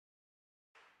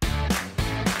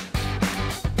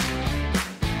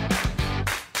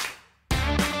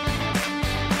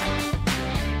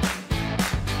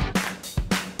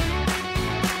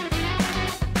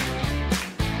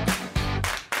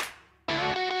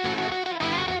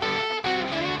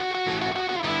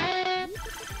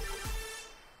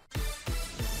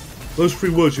Those 3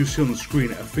 words you see on the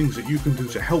screen are things that you can do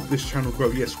to help this channel grow.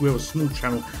 Yes, we're a small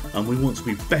channel and we want to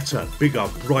be better, bigger,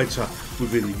 brighter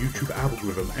within the YouTube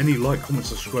algorithm. Any like, comment,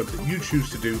 subscribe that you choose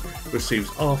to do receives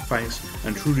our thanks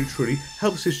and truly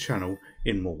helps this channel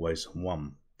in more ways than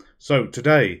one. So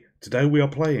today we are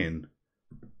playing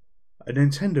a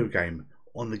Nintendo game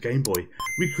on the Game Boy,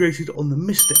 recreated on the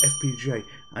MiSTer FPGA,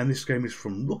 and this game is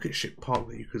from Rocket Ship Park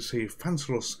that you can see.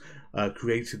 Fantalos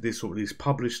created this, or at least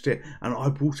published it, and I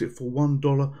bought it for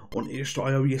 $1 on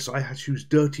itch.io. Yes, I had to use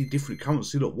dirty different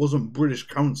currency that wasn't British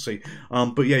currency,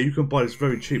 but yeah, you can buy this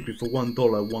very cheaply for $1,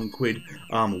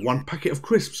 £1, 1 packet of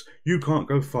crisps. You can't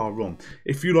go far wrong.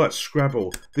 If you like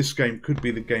Scrabble, this game could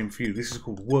be the game for you. This is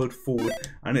called Word Forward,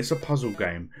 and it's a puzzle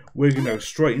game. We're going to go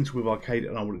straight into with arcade,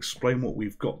 and I will explain what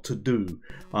we've got to do.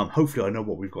 Hopefully I know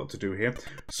what we've got to do here.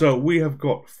 So we have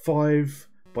got 5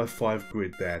 by 5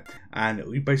 grid there, and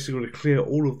we basically got to clear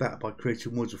all of that by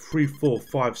creating words of 3, 4,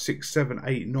 5, 6, 7,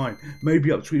 8, 9,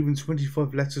 maybe up to even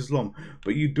 25 letters long,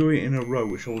 but you do it in a row,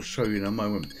 which I will show you in a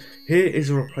moment. Here is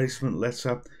a replacement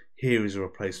letter, here is a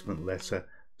replacement letter.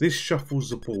 This shuffles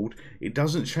the board. It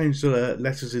doesn't change the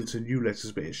letters into new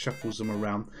letters, but it shuffles them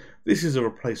around. This is a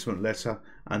replacement letter,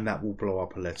 and that will blow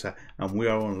up a letter. And we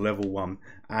are on level 1,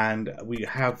 and we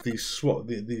have these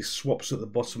swaps at the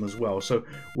bottom as well. So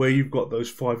where you've got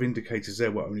those 5 indicators there,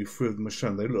 where only 3 of them are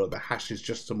shown, they look like the hashes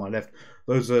just to my left.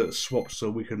 Those are swaps, so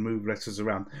we can move letters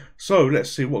around. So let's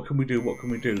see, what can we do? What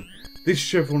can we do? This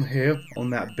chevron here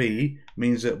on that B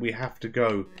means that we have to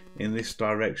go in this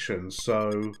direction.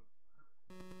 So,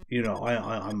 you know,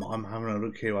 I'm having a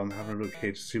look here. I'm having a look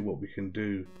here to see what we can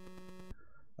do.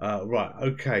 Right.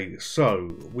 Okay. So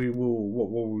we will.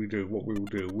 What will we do? What we will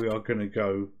do? We are going to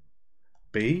go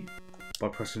B by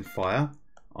pressing fire,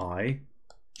 I,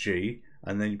 G,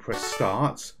 and then you press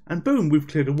start, and boom, we've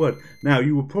cleared a word. Now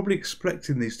you were probably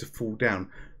expecting these to fall down.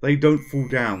 They don't fall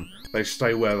down. They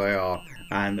stay where they are,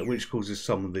 and which causes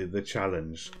some of the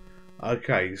challenge.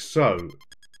 Okay. So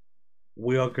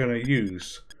we are going to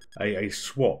use a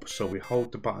swap. So we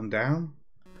hold the button down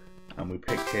and we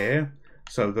pick here,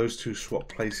 so those 2 swap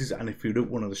places, and if you look,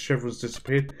 one of the chevrons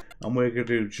disappeared, and we're going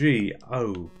to do G,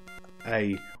 O,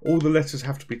 A. All the letters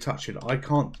have to be touching. I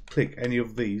can't click any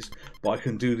of these, but I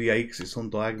can do the A because it's on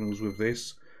diagonals with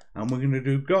this, and we're going to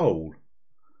do gold,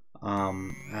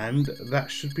 and that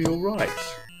should be alright.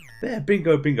 There,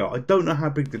 bingo bingo. I don't know how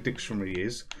big the dictionary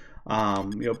is. You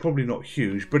know, probably not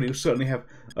huge, but it will certainly have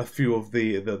a few of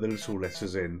the little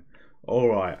letters in.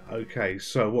 Alright, okay,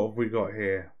 so what have we got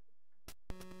here?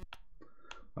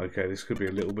 Okay, this could be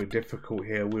a little bit difficult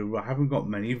here. We haven't got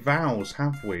many vowels,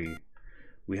 have we?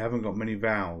 We haven't got many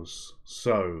vowels.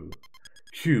 So,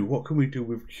 Q, what can we do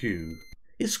with Q?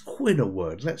 Is Quinn a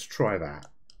word? Let's try that.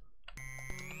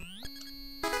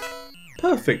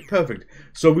 Perfect, perfect.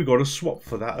 So we got a swap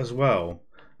for that as well.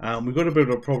 We've got a bit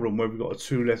of a problem where we've got a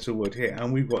 2-letter word here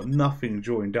and we've got nothing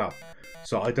joined up.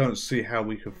 So I don't see how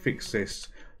we can fix this.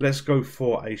 Let's go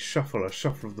for a shuffle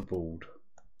of the board.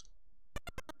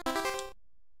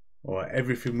 Alright,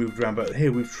 everything moved around, but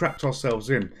here we've trapped ourselves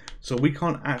in. So we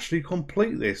can't actually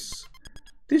complete this.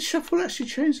 Did shuffle actually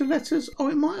change the letters? Oh,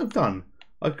 it might have done.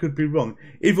 I could be wrong.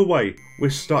 Either way, we're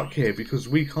stuck here because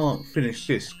we can't finish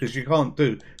this, because you can't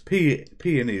do P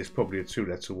and E is probably a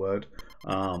 2-letter word.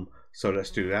 So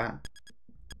let's do that.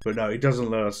 But no, it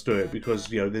doesn't let us do it because,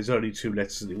 you know, there's only 2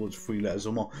 letters and it wants 3 letters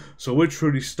or more. So we're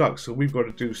truly stuck. So we've got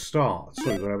to do start.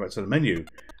 So we've got to go back to the menu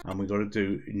and we've got to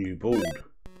do new board.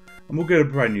 And we'll get a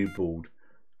brand new board.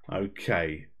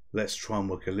 Okay, let's try and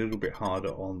work a little bit harder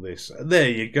on this. There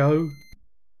you go.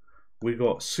 We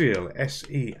got seal,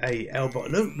 S-E-A-L.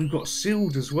 But look, we've got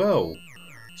sealed as well.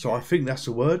 So I think that's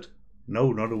a word.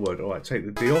 No, not a word. All right, take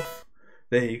the D off.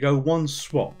 There you go. 1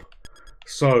 swap.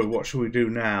 So what shall we do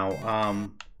now?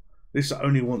 This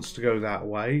only wants to go that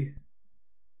way.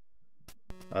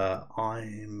 What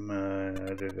can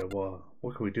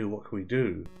we do? What can we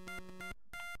do?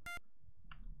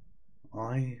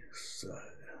 Oh,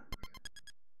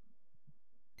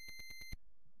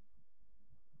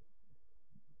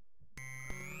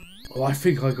 I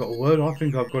think I got a word. I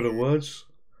think I've got a word.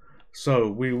 So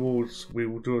we will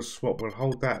do a swap. We'll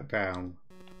hold that down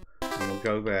and we'll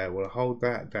go there. We'll hold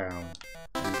that down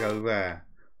and go there.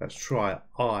 Let's try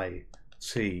I,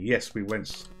 T. Yes, we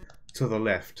went to the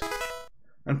left.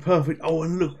 And perfect. Oh,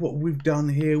 and look what we've done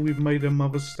here. We've made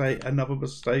another mistake.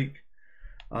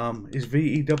 Is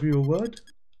V-E-W a word?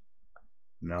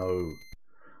 No.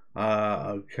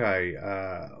 Okay.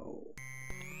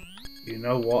 You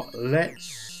know what?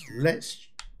 Let's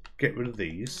get rid of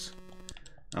these,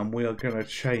 and we are going to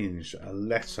change a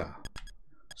letter.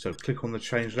 So click on the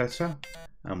change letter,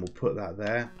 and we'll put that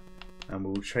there. And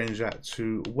we'll change that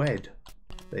to wed.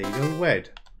 There you go, wed.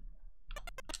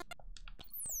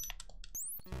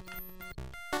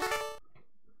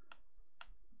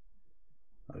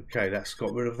 Okay, that's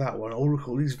got rid of that one. Oh, look,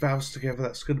 all these vowels together.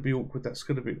 That's going to be awkward. That's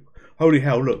going to be... Holy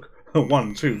hell, look.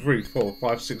 1, 2, 3, 4,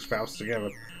 5, 6 vowels together.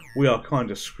 We are kind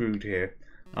of screwed here.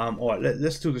 Alright,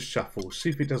 let's do the shuffle. See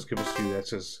if it does give us 2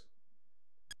 letters.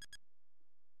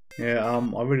 Yeah,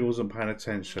 I really wasn't paying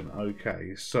attention.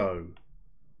 Okay, so...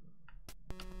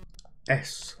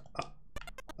 S-O-F.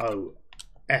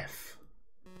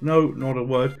 No, not a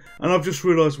word. And I've just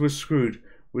realised we're screwed.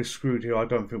 We're screwed here. I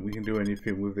don't think we can do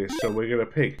anything with this. So we're going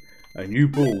to pick a new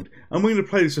board. And we're going to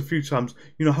play this a few times.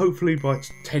 You know, hopefully by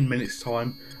 10 minutes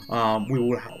time, we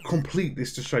will complete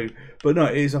this to show you. But no,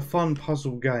 it is a fun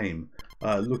puzzle game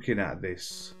looking at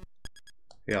this.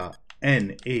 Yeah,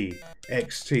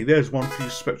 N-E-X-T. There's one for you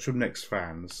Spectrum Next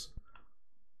fans.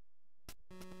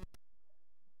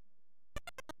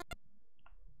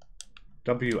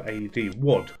 W-A-D.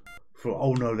 WAD. For,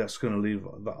 oh no, that's going to leave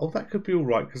that. Oh, that could be all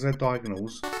right because they're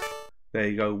diagonals. There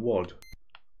you go, WAD.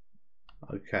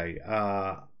 Okay.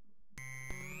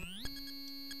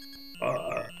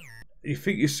 You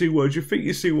think you see words,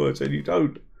 and you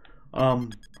don't.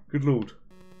 Good lord.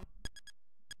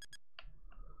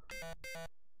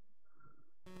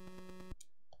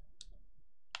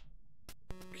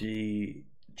 G-A.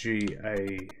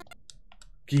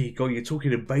 God, you're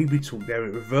talking in baby talk there.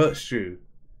 It reverts you.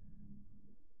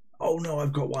 Oh no,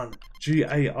 I've got one.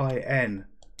 G-A-I-N.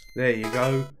 There you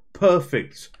go.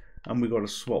 Perfect. And we got a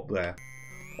swap there.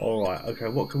 Alright, okay,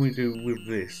 what can we do with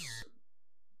this?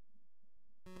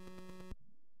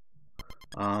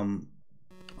 I'm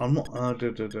not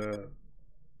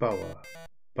boa.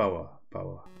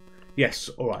 Yes,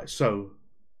 alright, so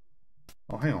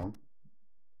oh hang on.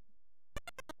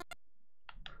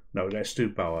 No, let's do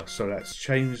boa. So let's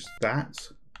change that.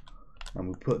 And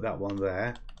we put that one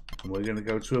there. And we're going to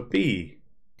go to a B.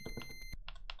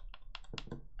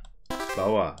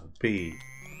 Boa.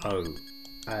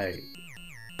 B-O-A.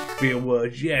 Be a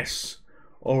word, yes.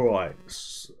 Alright.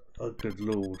 Oh, good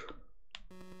lord.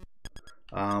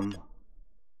 Okay,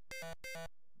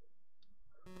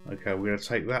 we're going to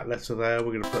take that letter there.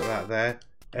 We're going to put that there.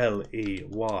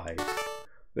 L-E-Y.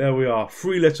 There we are.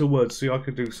 3-letter words. See, I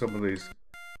could do some of these.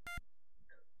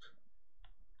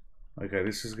 Okay,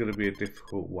 this is going to be a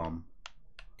difficult one.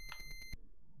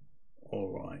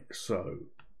 Alright, so...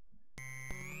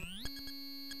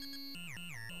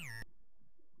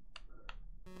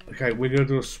 Okay, we're going to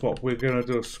do a swap.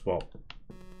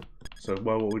 So,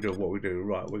 well, what we do?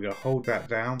 Right, we're going to hold that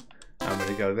down. I'm going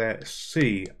to go there.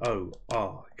 C-O-R-K.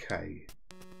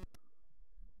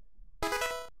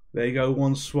 There you go,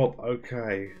 one swap.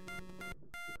 Okay.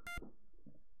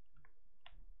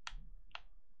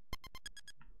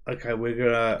 Okay, we're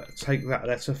going to take that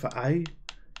letter for A.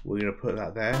 We're going to put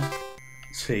that there.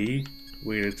 T.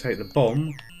 We're going to take the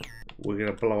bomb. We're going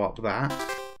to blow up that.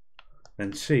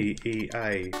 Then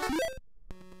T-E-A.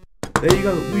 There you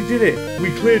go. We did it. We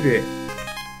cleared it.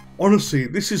 Honestly,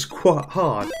 this is quite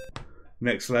hard.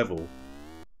 Next level.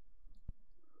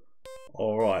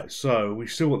 Alright, so we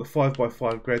still got the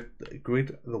 5x5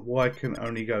 grid. The Y can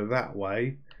only go that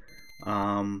way.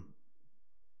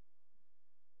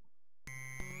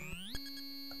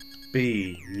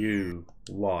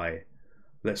 B-U-Y.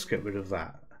 Let's get rid of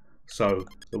that. So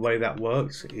the way that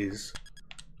works is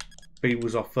B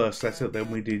was our first letter,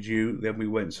 then we did U, then we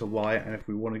went to Y, and if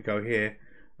we want to go here,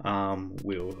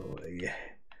 we're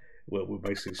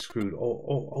basically screwed.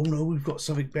 Oh no, we've got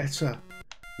something better.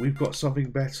 We've got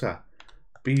something better.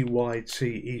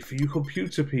 B-Y-T-E for you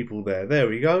computer people there. There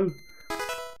we go.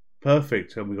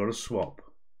 Perfect, and we got a swap.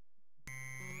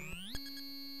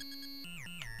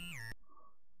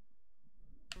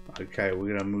 Okay, we're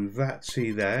going to move that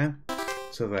T there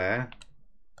to there.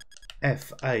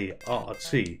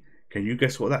 F-A-R-T. Can you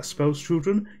guess what that spells,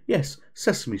 children? Yes,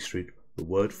 Sesame Street, the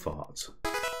word fart.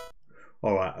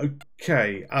 Alright,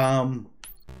 okay.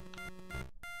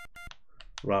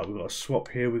 Right, we've got a swap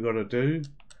here we've got to do.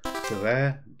 To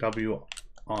there.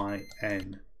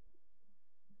 W-I-N.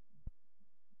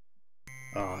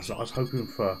 So I was hoping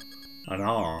for an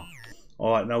R.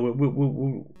 Alright, now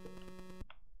we'll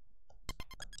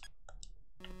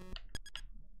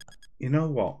you know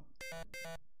what?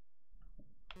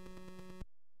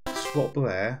 Swap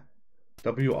there,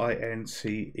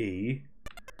 W-I-N-T-E,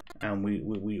 and we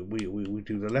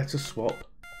do the letter swap.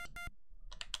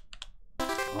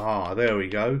 There we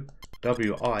go.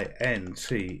 W-I-N-T-E-R.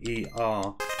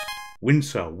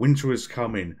 Winter. Winter is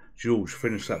coming. George,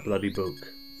 finish that bloody book.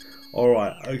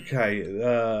 Alright,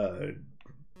 okay.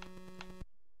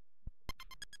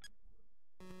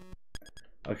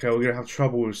 Okay, we're gonna have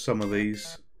trouble with some of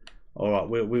these. All right,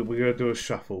 we're gonna do a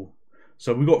shuffle.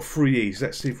 So we got 3 E's.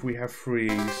 Let's see if we have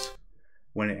 3 E's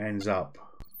when it ends up.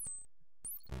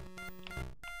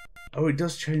 Oh, it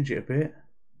does change it a bit.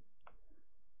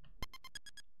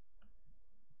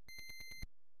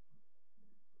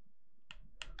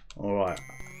 All right.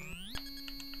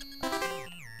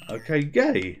 Okay,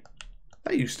 gay.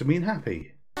 That used to mean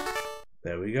happy.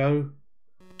 There we go.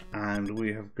 And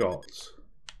we have got...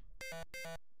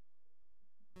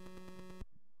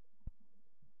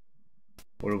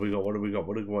 What have we got? What have we got?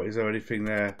 What have we got? Is there anything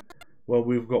there? Well,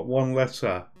 we've got 1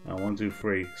 letter. And 1, 2,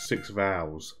 3, 6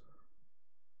 vowels.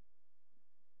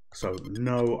 So,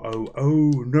 no,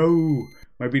 oh, no.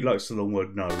 Maybe it likes the long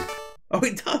word no. Oh,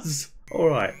 it does. All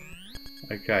right.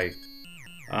 Okay.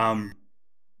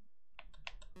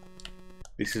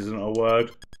 This isn't a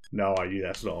word. No, I knew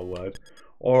that's not a word.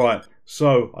 All right.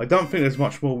 So, I don't think there's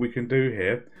much more we can do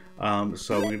here.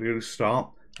 So, we're going to do start.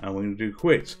 And we're going to do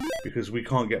quit. Because we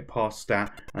can't get past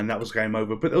that. And that was game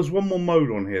over. But there was one more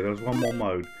mode on here. There was one more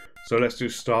mode. So, let's do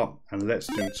start. And let's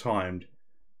do timed.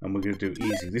 And we're going to do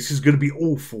easy. This is going to be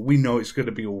awful. We know it's going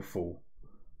to be awful.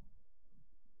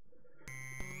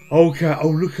 Okay. Oh,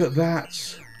 look at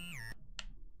that.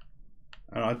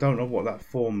 And I don't know what that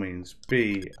 4 means.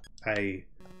 B-A-T.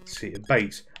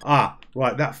 Bait. Ah,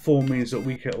 right. That 4 means that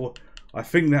we can... I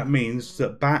think that means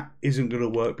that bat isn't going to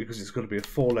work because it's going to be a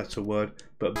 4-letter word.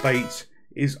 But bait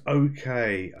is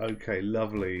okay. Okay.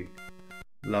 Lovely.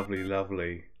 Lovely,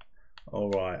 lovely.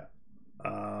 All right.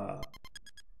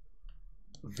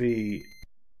 V.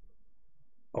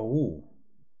 Oh.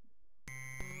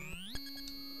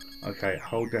 Okay,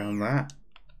 hold down that.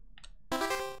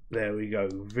 There we go.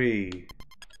 V.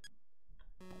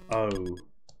 O.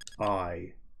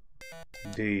 I.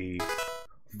 D.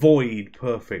 Void.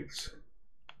 Perfect.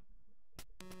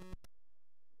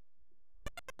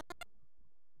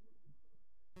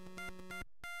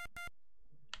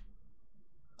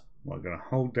 We're going to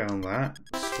hold down that.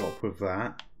 Swap with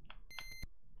that.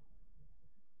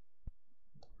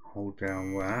 Hold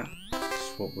down that,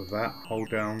 swap with that, hold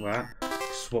down that,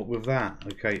 swap with that.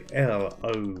 Okay,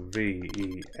 L-O-V-E-S.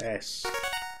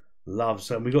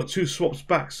 Loves. And we got 2 swaps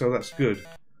back, so that's good.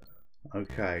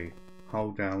 Okay,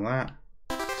 hold down that,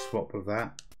 swap with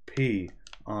that, P-I-N.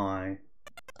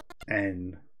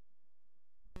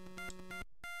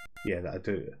 Yeah, that'll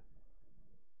do it.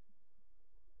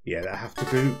 Yeah, that have to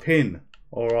do. Pin.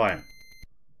 Alright.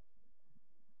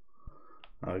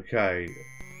 Okay.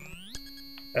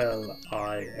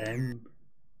 L-I-N.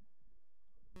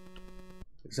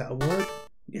 Is that a word?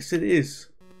 Yes, it is.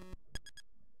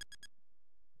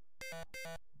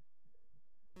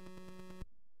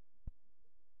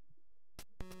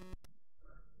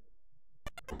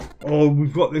 Oh,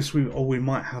 we've got this. We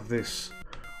might have this.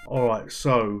 All right,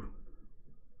 so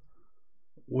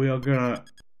we are gonna.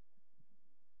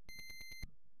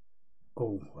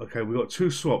 Oh, okay. We got 2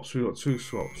 swaps. We got 2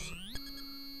 swaps.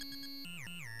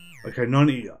 Okay,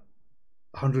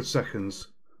 100 seconds.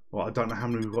 Well, I don't know how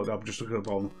many we've got there. I'm just looking at the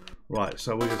bottom. Right,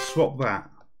 so we're going to swap that.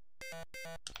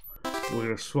 We're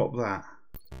going to swap that.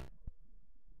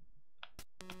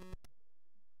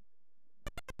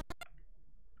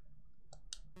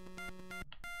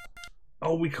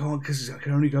 Oh, we can't because I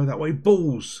can only go that way.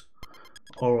 Balls.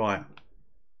 All right.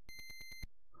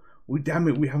 Damn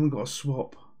it, we haven't got a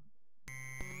swap.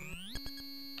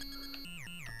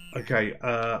 Okay,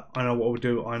 I know what we'll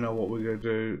do. I know what we're going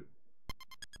to do.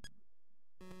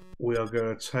 We are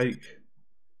going to take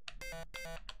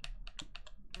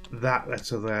that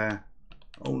letter there.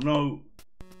 Oh no.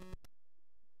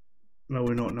 No,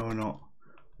 we're not. No, we're not.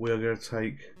 We are going to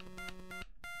take...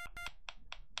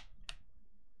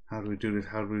 How do we do this?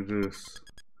 How do we do this?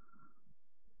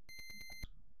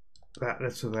 That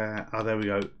letter there. Ah, there we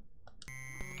go.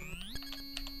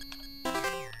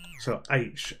 So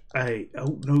H-A-R-D.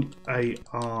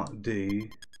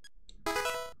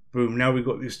 Boom, now we've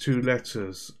got these 2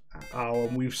 letters. Oh,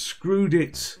 and we've screwed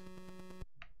it.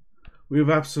 We've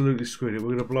absolutely screwed it. We're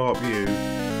going to blow up you.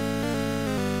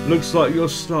 Looks like you're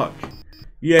stuck.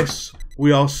 Yes,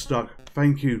 we are stuck.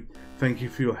 Thank you. Thank you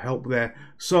for your help there.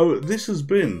 So this has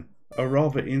been a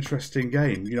rather interesting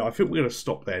game. You know, I think we're going to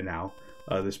stop there now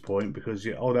at this point because,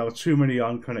 oh, there were too many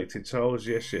unconnected tiles.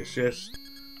 Yes, yes, yes.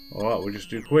 Alright, we'll just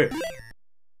do quit.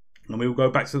 And we'll go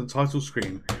back to the title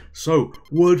screen. So,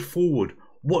 word forward.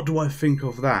 What do I think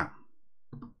of that?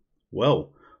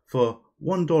 Well, for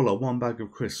 $1, one bag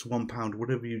of crisps, £1,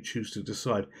 whatever you choose to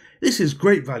decide. This is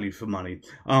great value for money.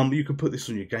 You can put this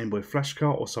on your Game Boy Flash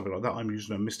card or something like that. I'm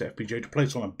using a MiSTer FPGA to play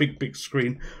this on a big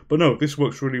screen. But no, this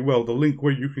works really well. The link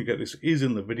where you can get this is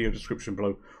in the video description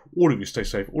below. All of you stay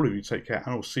safe, all of you take care,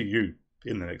 and I'll see you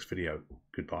in the next video.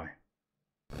 Goodbye.